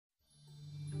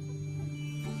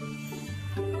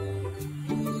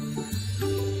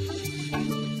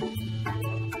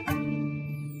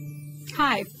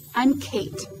I'm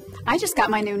Kate. I just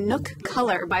got my new Nook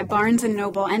Color by Barnes &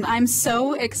 Noble, and I'm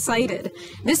so excited.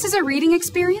 This is a reading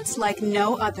experience like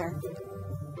no other.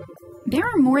 There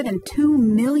are more than 2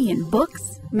 million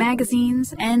books,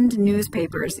 magazines, and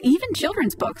newspapers, even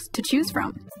children's books, to choose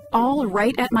from. All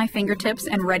right at my fingertips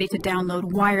and ready to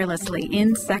download wirelessly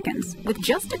in seconds with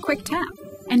just a quick tap.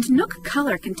 And Nook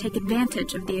Color can take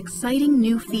advantage of the exciting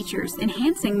new features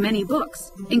enhancing many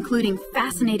books, including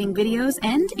fascinating videos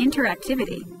and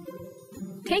interactivity.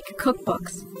 Take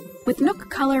cookbooks. With Nook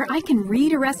Color, I can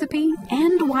read a recipe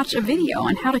and watch a video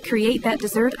on how to create that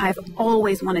dessert I've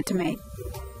always wanted to make.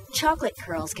 Chocolate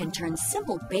curls can turn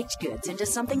simple baked goods into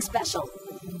something special.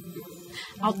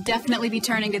 I'll definitely be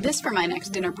turning to this for my next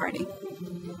dinner party.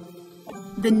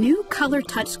 The new Color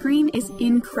touchscreen is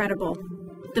incredible.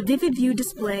 The Vivid View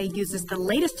display uses the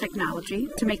latest technology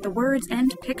to make the words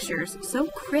and pictures so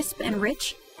crisp and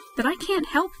rich that I can't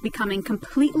help becoming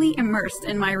completely immersed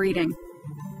in my reading.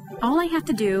 All I have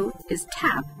to do is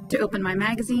tap to open my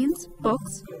magazines,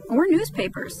 books, or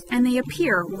newspapers, and they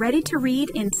appear ready to read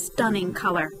in stunning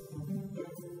color.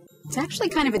 It's actually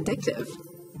kind of addictive.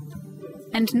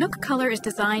 And Nook Color is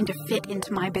designed to fit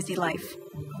into my busy life.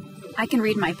 I can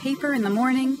read my paper in the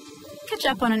morning, catch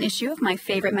up on an issue of my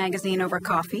favorite magazine over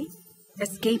coffee,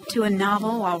 escape to a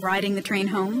novel while riding the train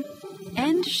home,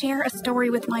 and share a story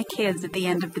with my kids at the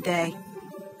end of the day.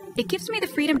 It gives me the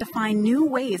freedom to find new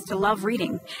ways to love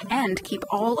reading and keep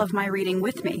all of my reading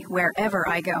with me wherever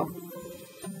I go.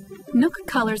 Nook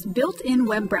Color's built-in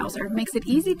web browser makes it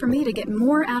easy for me to get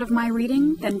more out of my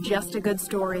reading than just a good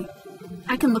story.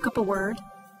 I can look up a word,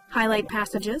 highlight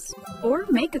passages, or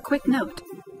make a quick note.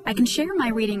 I can share my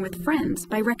reading with friends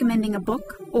by recommending a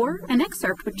book or an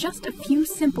excerpt with just a few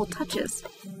simple touches.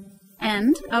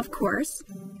 And, of course,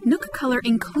 Nook Color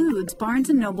includes Barnes &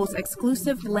 Noble's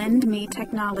exclusive Lend Me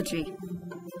technology.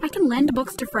 I can lend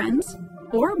books to friends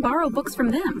or borrow books from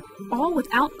them, all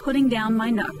without putting down my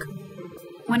Nook.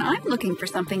 When I'm looking for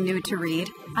something new to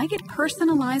read, I get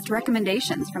personalized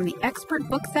recommendations from the expert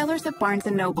booksellers at Barnes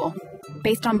 & Noble.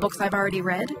 Based on books I've already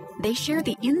read, they share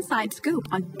the inside scoop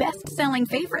on best-selling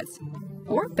favorites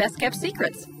or best-kept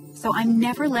secrets, so I'm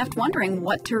never left wondering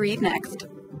what to read next.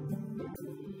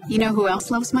 You know who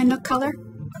else loves my Nook Color?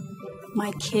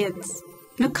 My kids.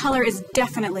 Nook Color is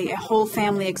definitely a whole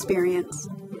family experience.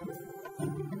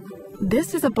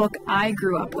 This is a book I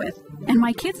grew up with, and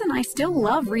my kids and I still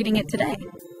love reading it today.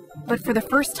 But for the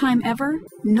first time ever,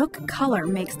 Nook Color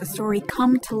makes the story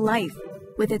come to life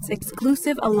with its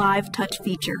exclusive Alive Touch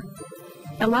feature.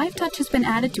 Alive Touch has been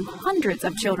added to hundreds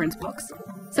of children's books,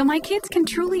 so my kids can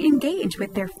truly engage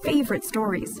with their favorite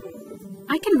stories.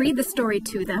 I can read the story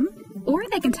to them, or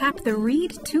they can tap the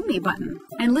Read to Me button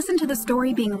and listen to the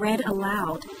story being read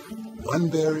aloud. One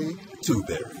berry, two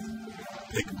berry.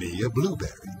 Pick me a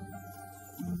blueberry.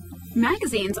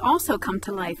 Magazines also come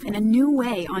to life in a new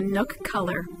way on Nook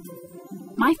Color.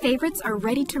 My favorites are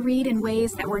ready to read in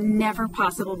ways that were never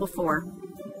possible before.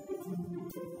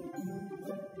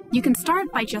 You can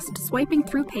start by just swiping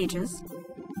through pages,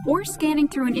 or scanning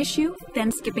through an issue,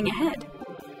 then skipping ahead.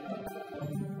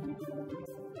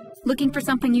 Looking for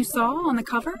something you saw on the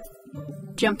cover?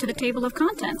 Jump to the table of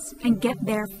contents and get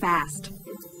there fast.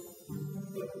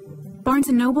 Barnes &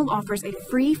 Noble offers a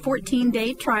free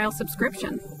 14-day trial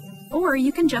subscription, or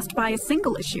you can just buy a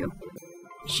single issue.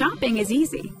 Shopping is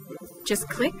easy. Just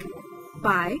click,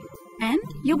 buy, and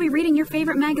you'll be reading your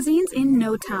favorite magazines in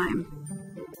no time.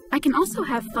 I can also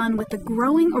have fun with the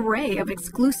growing array of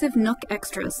exclusive Nook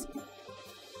extras.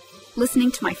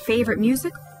 Listening to my favorite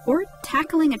music, or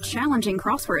tackling a challenging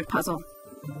crossword puzzle.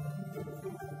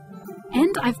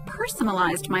 And I've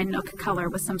personalized my Nook Color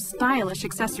with some stylish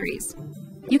accessories.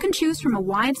 You can choose from a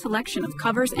wide selection of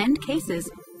covers and cases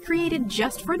created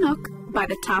just for Nook by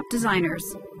the top designers.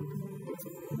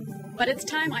 But it's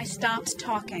time I stopped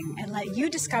talking and let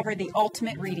you discover the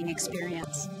ultimate reading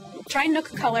experience. Try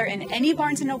Nook Color in any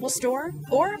Barnes & Noble store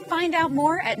or find out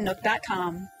more at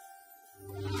Nook.com.